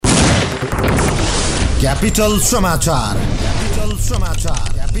Capital Samachar. Capital Samachar.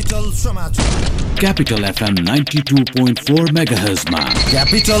 Capital Samachar. Capital FM 92.4 MHz मा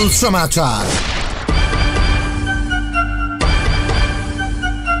Capital Samachar.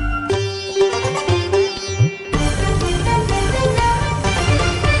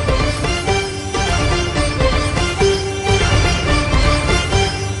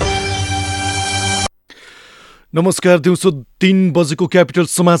 नमस्कार, दिउँसो 3 बजेको क्यापिटल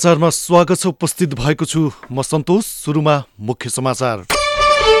समाचारमा स्वागत छ। उपस्थित भएको छु म सन्तोष। सुरुमा मुख्य समाचार।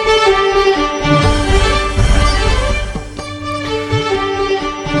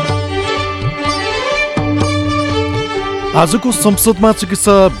 आजको संसदमा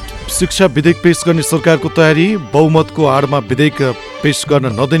चिकित्सा शिक्षा विधेयक पेश गर्ने सरकारको तयारी। बहुमतको आडमा विधेयक पेश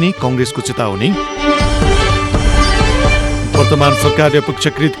गर्न नदिने कांग्रेसको चेतावनी। वर्तमान सरकारले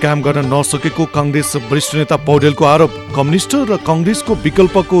अपेक्षाकृत काम गर्न नसकेको कांग्रेस वरिष्ठ नेता पौडेलको आरोप। कम्युनिस्ट र कांग्रेसको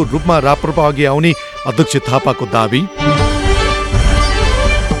विकल्पको रूपमा राप्रपा अघि आउने अध्यक्ष थापाको दाबी।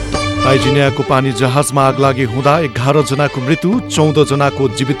 ताइजिनियाको पानी जहाजमा आगलागी हुँदा 11 जनाको मृत्यु, 14 जनाको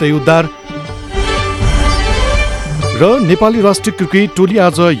जीवितै उद्धार। र नेपाली राष्ट्रिय क्रिकेट टोली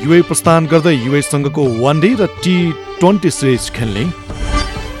आज युए प्रस्थान गर्दै युएसँगको वनडे र T20 सिरिज खेल्ने।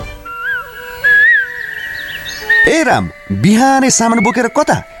 ए राम, बिहानै सामान बोकेर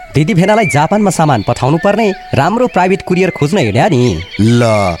कता? दिदी भेनालाई जापानमा सामान पठाउनु पर्ने राम्रो प्राइभेट कुरियर खोज्न हिँड्या नि। ल,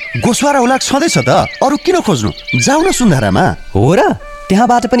 गोस्वारा हुलाक छँदैछ त, अरू किन खोज्नु? जाऊ न सुन्धारामा। हो र,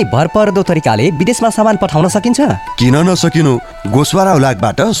 त्यहाँबाट पनि भरपर्दो तरिकाले विदेशमा सामान पठाउन सकिन्छ। किन नसकिनु? गोस्वारा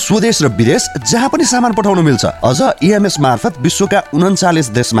हुलाकबाट स्वदेश र विदेश जहाँ पनि सामान पठाउन मिल्छ। अझ EMS मार्फत विश्वका 39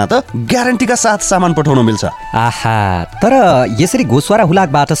 देशमा त ग्यारेन्टीका साथ सामान पठाउन मिल्छ। आहा, तर यसरी गोस्वारा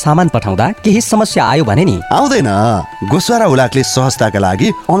हुलाकबाट सामान पठाउँदा केही समस्या आयो भने नि? आउँदैन। गोस्वारा हुलाकले सहजताका लागि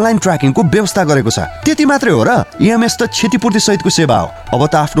अनलाइन ट्र्याकिङको व्यवस्था गरेको छ। त्यति मात्रै हो र? EMS त क्षतिपूर्ति सहितको सेवा हो। अब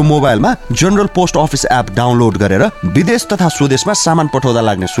त आफ्नो मोबाइलमा general post office app download गरेर विदेश तथा स्वदेशमा सामान पठाउँदा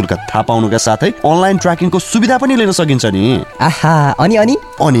लाग्ने शुल्क थाहा पाउनुका साथै अनलाइन ट्र्याकिङको सुविधा पनि लिन सकिन्छ नि। आहा,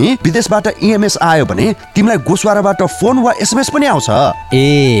 अनि विदेशबाट EMS आयो भने तिमीलाई गोस्वाराबाट फोन वा SMS पनि आउँछ।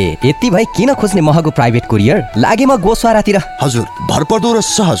 ए, यति भए किन खोज्ने महँगो प्राइभेट कुरियर? लागे म गोस्वारातिर। हजुर, भरपर्दो र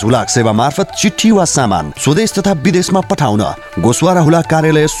सहज हुलाक सेवा मार्फत चिठी वा सामान स्वदेश तथा विदेशमा पठाउन गोस्वारा हुलाक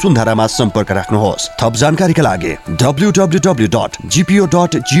कार्यालय सुन्धारामा सम्पर्क राख्नुहोस्। थप जानकारीका लागि www.gpo.gov.np,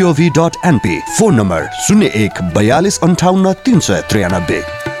 फोन नम्बर 01 42 58 393।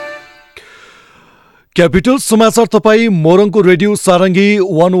 क्यापिटल समाचार तपाईँ मोरङको रेडियो सारङ्गी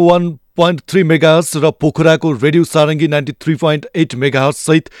 101.3 मेगाहर्ज र पोखराको रेडियो सारङ्गी 93.8 मेगाहर्ज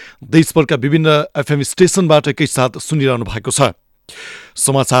सहित देशभरका विभिन्न FM स्टेशनबाट एकैसाथ सुनिरहनु भएको छ।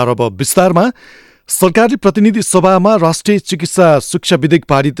 समाचार अब विस्तारमा। सरकारले प्रतिनिधि सभामा राष्ट्रिय चिकित्सा शिक्षा विधेयक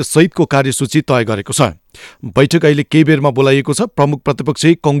पारित सहितको कार्यसूची तय गरेको छ। बैठक अहिले केही बेरमा बोलाइएको छ। प्रमुख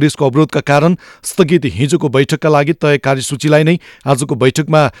प्रतिपक्षी कांग्रेसको अवरोधका कारण स्थगित हिजोको बैठकका लागि तय कार्यसूचीलाई नै आजको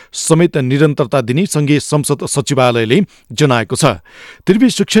बैठकमा समेत निरन्तरता दिने संघीय संसद सचिवालयले जनाएको छ। त्रिवी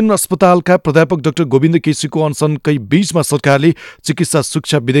शिक्षण अस्पतालका प्राध्यापक डाक्टर गोविन्द केसीको अनसनकै बीचमा सरकारले चिकित्सा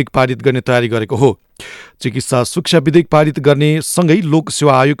शिक्षा विधेयक पारित गर्ने तयारी गरेको हो। चिकित्सा शिक्षा विधेयक पारित गर्ने सँगै लोक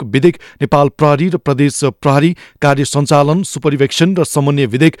सेवा आयोग विधेयक, नेपाल प्रहरी र प्रदेश प्रहरी कार्य सञ्चालन सुपरिवेक्षण र समन्वय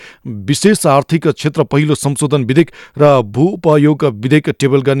विधेयक, विशेष आर्थिक क्षेत्र पहिलो संशोधन विधेयक र भू उपयोग विधेयक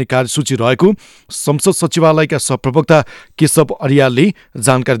टेबल गर्ने कार्यसूची रहेको संसद सचिवालयका सहप्रवक्ता केशव अर्यालले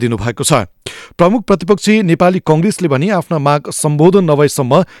जानकारी दिनुभएको छ। प्रमुख प्रतिपक्षी नेपाली कांग्रेसले भने आफ्ना माग सम्बोधन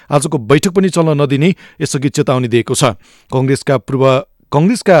नभएसम्म आजको बैठक पनि चल्न नदिने यसअघि चेतावनी दिएको छ।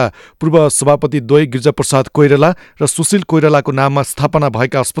 कांग्रेसका पूर्व सभापति द्वय गिरिजाप्रसाद कोइराला र सुशील कोइरालाको नाममा स्थापना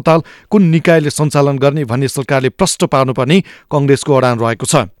भएका अस्पताल कुन निकायले सञ्चालन गर्ने भन्ने सरकारले प्रश्न पार्नुपर्ने कांग्रेसको अडान रहेको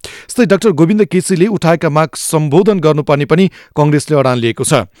छ। यस्तै डाक्टर गोविन्द केसीले उठाएका माग सम्बोधन गर्नुपर्ने पनि कांग्रेसले अडान लिएको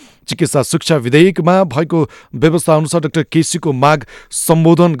छ। चिकित्सा शिक्षा विधेयकमा भएको व्यवस्था अनुसार डाक्टर केसीको माग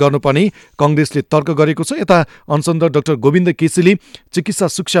सम्बोधन गर्नुपर्ने कांग्रेसले तर्क गरेको छ। यता अनसनरत डाक्टर गोविन्द केसीले चिकित्सा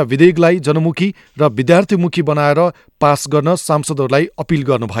शिक्षा विधेयकलाई जनमुखी र विद्यार्थीमुखी बनाएर पास गर्न सांसदहरूलाई अपिल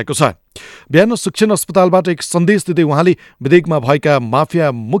गर्नुभएको छ। बिहान शिक्षण अस्पतालबाट एक सन्देश दिँदै उहाँले विधेयकमा भएका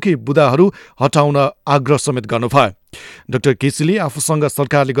माफियामुखी बुदाहरू हटाउन आग्रह समेत गर्नुभयो। डाक्टर केसीले आफूसँग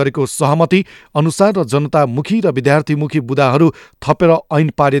सरकारले गरेको सहमति अनुसार र जनतामुखी र विद्यार्थीमुखी बुदाहरू थपेर ऐन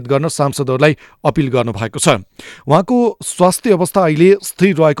पारित गर्न सांसदहरूलाई अपिल गर्नुभएको छ। उहाँको स्वास्थ्य अवस्था अहिले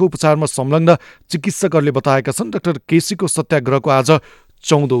स्थिर रहेको उपचारमा संलग्न चिकित्सकहरूले बताएका छन्। डाक्टर केसीको सत्याग्रहको आज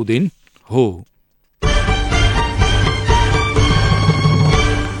 14औं दिन हो।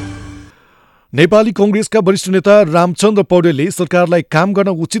 नेपाली कांग्रेसका वरिष्ठ नेता रामचन्द्र पौडेलले सरकारलाई काम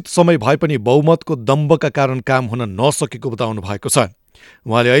गर्न उचित समय भए पनि बहुमतको दम्बका कारण काम हुन नसकेको बताउनु भएको छ।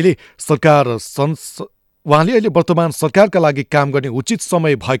 उहाँले अहिले सरकार उहाँले अहिले वर्तमान सरकारका लागि काम गर्ने उचित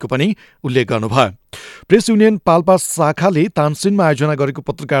समय भएको पनि उल्लेख गर्नुभयो। प्रेस युनियन पाल्पा शाखाले तानसेनमा आयोजना गरेको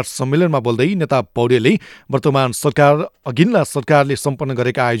पत्रकार सम्मेलनमा बोल्दै नेता पौडेलले वर्तमान सरकार अघिल्ला सरकारले सम्पन्न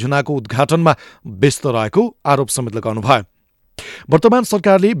गरेका आयोजनाको उद्घाटनमा व्यस्त रहेको आरोप समेत लगाउनुभयो। वर्तमान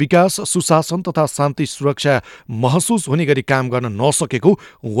सरकारले विकास, सुशासन तथा शान्ति सुरक्षा महसुस हुने गरी काम गर्न नसकेको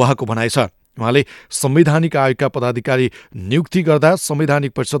उहाँको भनाइ छ। उहाँले संवैधानिक आयोगका पदाधिकारी नियुक्ति गर्दा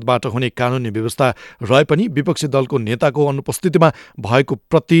संवैधानिक परिषदबाट हुने कानुनी व्यवस्था रहे पनि विपक्षी दलको नेताको अनुपस्थितिमा भएको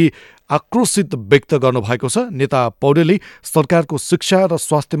प्रति आक्रोशित व्यक्त गर्नुभएको छ। नेता पौडेलले सरकारको शिक्षा र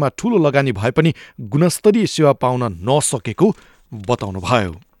स्वास्थ्यमा ठूलो लगानी भए पनि गुणस्तरीय सेवा पाउन नसकेको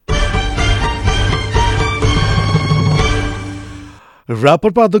बताउनुभयो।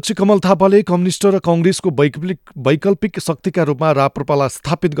 राप्रपा अध्यक्ष कमल थापाले कम्युनिस्ट र कांग्रेसको वैकल्पिक शक्तिका रूपमा राप्रपालाई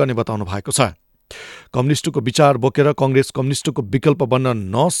स्थापित गर्ने बताउनु भएको छ। कम्युनिस्टको विचार बोकेर कांग्रेस कम्युनिस्टको विकल्प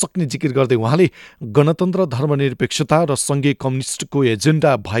बन्न नसक्ने जिकिर गर्दै उहाँले गणतन्त्र, धर्मनिरपेक्षता र संघीय कम्युनिस्टको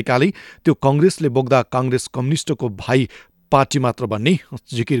एजेन्डा भएकाले त्यो कांग्रेसले बोक्दा कांग्रेस कम्युनिस्टको भाइ पार्टी मात्र बन्ने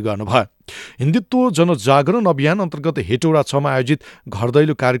जिकिर गर्नुभयो। हिन्दुत्व जनजागरण अभियान अन्तर्गत हेटौडा 6 मा आयोजित घर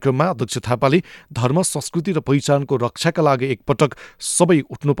दैलो कार्यक्रममा अध्यक्ष थापाले धर्म, संस्कृति र पहिचानको रक्षाका लागि एकपटक सबै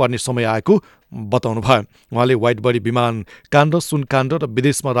उठ्नुपर्ने समय आएको बताउनुभयो। उहाँले व्हाइट बडी विमान काण्ड, सुन काण्ड र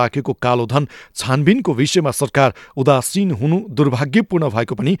विदेशमा राखेको कालो धन छानबिनको विषयमा सरकार उदासीन हुनु दुर्भाग्यपूर्ण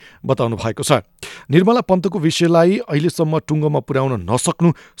भएको पनि बताउनु भएको छ। निर्मला पन्तको विषयलाई अहिलेसम्म टुङ्गोमा पुर्याउन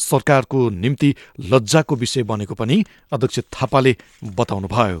नसक्नु सरकारको निम्ति लज्जाको विषय बनेको पनि अध्यक्ष थापाले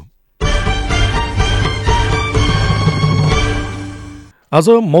बताउनुभयो। आज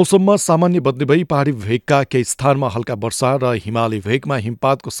मौसममा सामान्य बदली भई पहाडी भेगका केही स्थानमा हल्का वर्षा र हिमाली भेगमा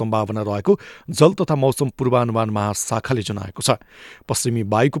हिमपातको सम्भावना रहेको जल तथा मौसम पूर्वानुमान महाशाखाले जनाएको छ। पश्चिमी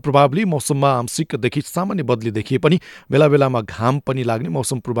वायुको प्रभावले मौसममा आंशिकदेखि सामान्य बदली देखिए पनि बेला बेलामा घाम पनि लाग्ने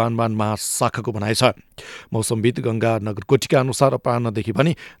मौसम पूर्वानुमान महाशाखाको भनाइ छ। मौसमविद गंगा नगरकोटीका अनुसार अपराह्नदेखि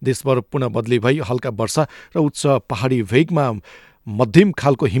पनि देशभर पुनः बदली भई हल्का वर्षा र उच्च पहाडी भेगमा मध्यम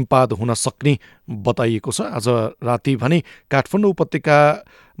खालको हिमपात हुन सक्ने बताइएको छ। आज राति भने काठमाडौँ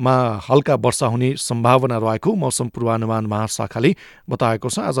उपत्यकामा हल्का वर्षा हुने सम्भावना रहेको मौसम पूर्वानुमान महाशाखाले बताएको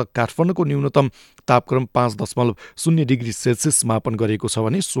छ। आज काठमाडौँको न्यूनतम तापक्रम 5.0 डिग्री सेल्सियस मापन गरिएको छ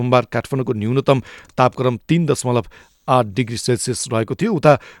भने सोमबार काठमाडौँको न्यूनतम तापक्रम 3.8 डिग्री सेल्सियस रहेको थियो।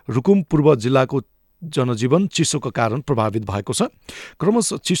 उता रुकुम पूर्व जिल्लाको जनजीवन चिसोको कारण प्रभावित भएको छ।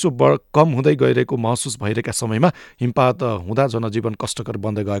 क्रमशः चिसो कम हुँदै गइरहेको महसुस भइरहेका समयमा हिमपात हुँदा जनजीवन कष्टकर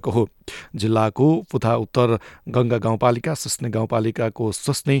बन्दै गएको हो। जिल्लाको पुथा उत्तर गंगा गाउँपालिका, सिस्ने गाउँपालिकाको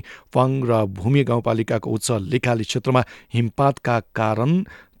सस्ने, फाङ र भूमि गाउँपालिकाको उच्च लेखाली क्षेत्रमा हिमपातका कारण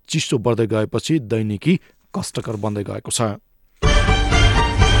चिसो बढ्दै गएपछि दैनिकी कष्टकर बन्दै गएको छ।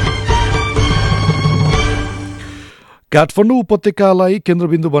 काठमाडौँ उपत्यकालाई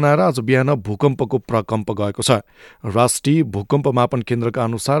केन्द्रबिन्दु बनाएर आज बिहान भूकम्पको प्रकम्प गएको छ। राष्ट्रिय भूकम्प मापन केन्द्रका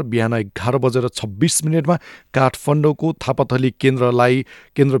अनुसार बिहान 11:26 काठमाडौँको थापाथली क्षेत्रलाई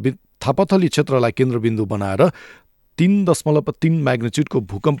केन्द्रबिन्दु बनाएर 3.3 म्याग्निच्युडको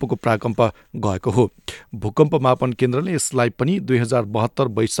भूकम्पको प्राकम्प गएको हो। भूकम्प मापन केन्द्रले यसलाई पनि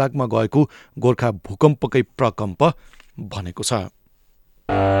 2072 वैशाखमा गएको गोर्खा भूकम्पकै प्रकम्प भनेको छ।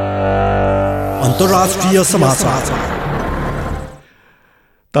 अन्तर्राष्ट्रिय समाचार।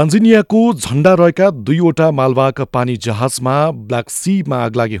 तान्जानियाको झण्डा रहेका 2वटा मालवाहक पानी जहाजमा ब्ल्याक सीमा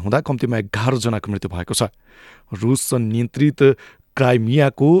आगलागी हुँदा कम्तीमा 11 जनाको मृत्यु भएको छ। रुस नियन्त्रित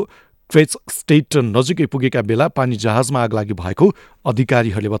क्राइमियाको ट्रेच स्टेट नजिकै पुगेका बेला पानी जहाजमा आगलागी भएको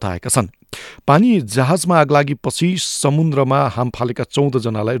अधिकारीहरूले बताएका छन्। पानी जहाजमा आगलागीपछि समुद्रमा हाम फालेका 14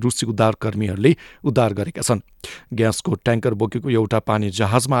 जनालाई रुसी उद्धारकर्मीहरूले उद्धार गरेका छन्। ग्यासको ट्याङ्कर बोकेको एउटा पानी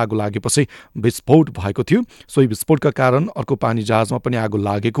जहाजमा आगो लागेपछि विस्फोट भएको थियो। सोही विस्फोटका कारण अर्को पानी जहाजमा पनि आगो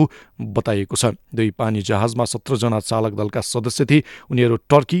लागेको बताइएको छ। दुई पानी जहाजमा 17 जना चालक दलका सदस्य थिए। उनीहरू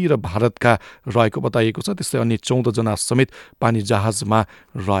टर्की र भारतका रहेको बताइएको छ। त्यस्तै अन्य 14 जना समेत पानी जहाजमा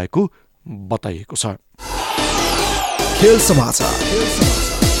रहेको बताइएको छ। खेल समाचार।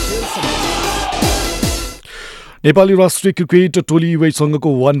 नेपाली राष्ट्रिय क्रिकेट टोली युएसँगको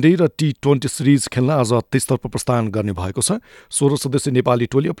वानडे र T20 सिरिज खेल्न आज तेजतर्फ प्रस्थान गर्ने भएको छ। 16 सदस्यीय नेपाली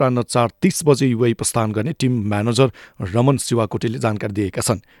टोली अपराह्न 4:30 बजे युए प्रस्थान गर्ने टिम म्यानेजर रमन शिवाकोटीले जानकारी दिएका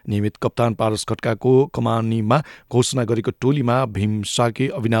छन्। नियमित कप्तान पारस खड्काको कमानीमा घोषणा गरेको टोलीमा भीम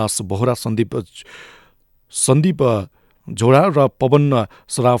सार्के, अविनाश बोहरा, सन्दीप झोडा र पवन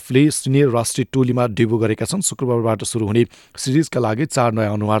सराफले सिनियर राष्ट्रिय टोलीमा डेब्यू गरेका छन्। शुक्रबारबाट सुरु हुने सिरिजका लागि 4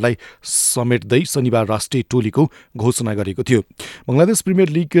 नयाँ अनुहारलाई समेट्दै शनिबार राष्ट्रिय टोलीको घोषणा गरेको थियो। बङ्गलादेश प्रिमियर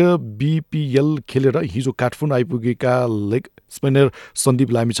लिग BPL खेलेर हिजो काठमाडौँ आइपुगेका स्पिनर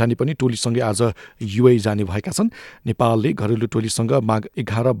सन्दीप लामिछाने पनि टोलीसँगै आज युए जाने भएका छन्। नेपालले घरेलु टोलीसँग माघ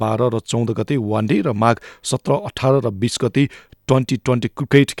 11, 12 र 14 गते वानडे र माघ 17, 18 र 20 गते T20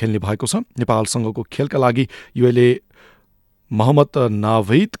 क्रिकेट खेल्ने भएको छ। नेपालसँगको खेलका लागि युएले मोहम्मद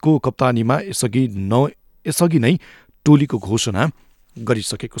नाभेदको कप्तानीमा यसअघि नै टोलीको घोषणा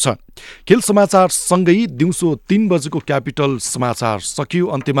गरिसकेको छ। खेल समाचारसँगै दिउँसो 3 बजेको क्यापिटल समाचार सकियो।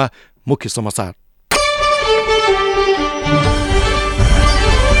 अन्त्यमा मुख्य समाचार।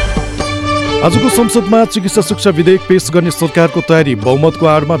 आजको संसदमा चिकित्सा शिक्षा विधेयक पेश गर्ने सरकारको तयारी। बहुमतको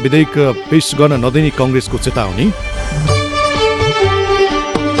आडमा विधेयक पेश गर्न नदिने कांग्रेसको चेतावनी।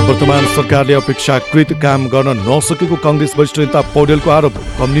 वर्तमान सरकारले अपेक्षाकृत काम गर्न नसकेको कांग्रेस वरिष्ठ नेता पौडेलको आरोप।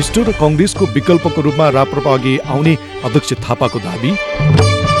 कम्युनिस्ट र कांग्रेसको विकल्पको रूपमा राप्रपा अघि आउने अध्यक्ष थापाको दाबी।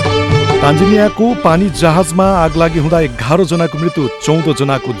 तान्जानियाको पानी जहाजमा आग लागि हुँदा 11 जनाको मृत्यु, 14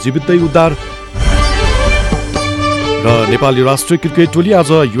 जनाको जीवितै उद्धार। र नेपाली राष्ट्रिय क्रिकेट टोली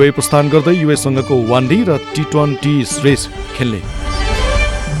आज युए प्रस्थान गर्दै युएसँगको वानडे र T20 रेस खेल्ने।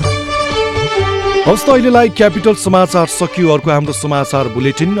 हवस् त अहिलेलाई क्यापिटल समाचार सकियो। अर्को हाम्रो समाचार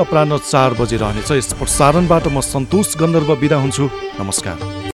बुलेटिन अपराह्न 4 बजे रहनेछ। यस प्रसारणबाट म सन्तोष गन्धर्व बिदा हुन्छु। नमस्कार।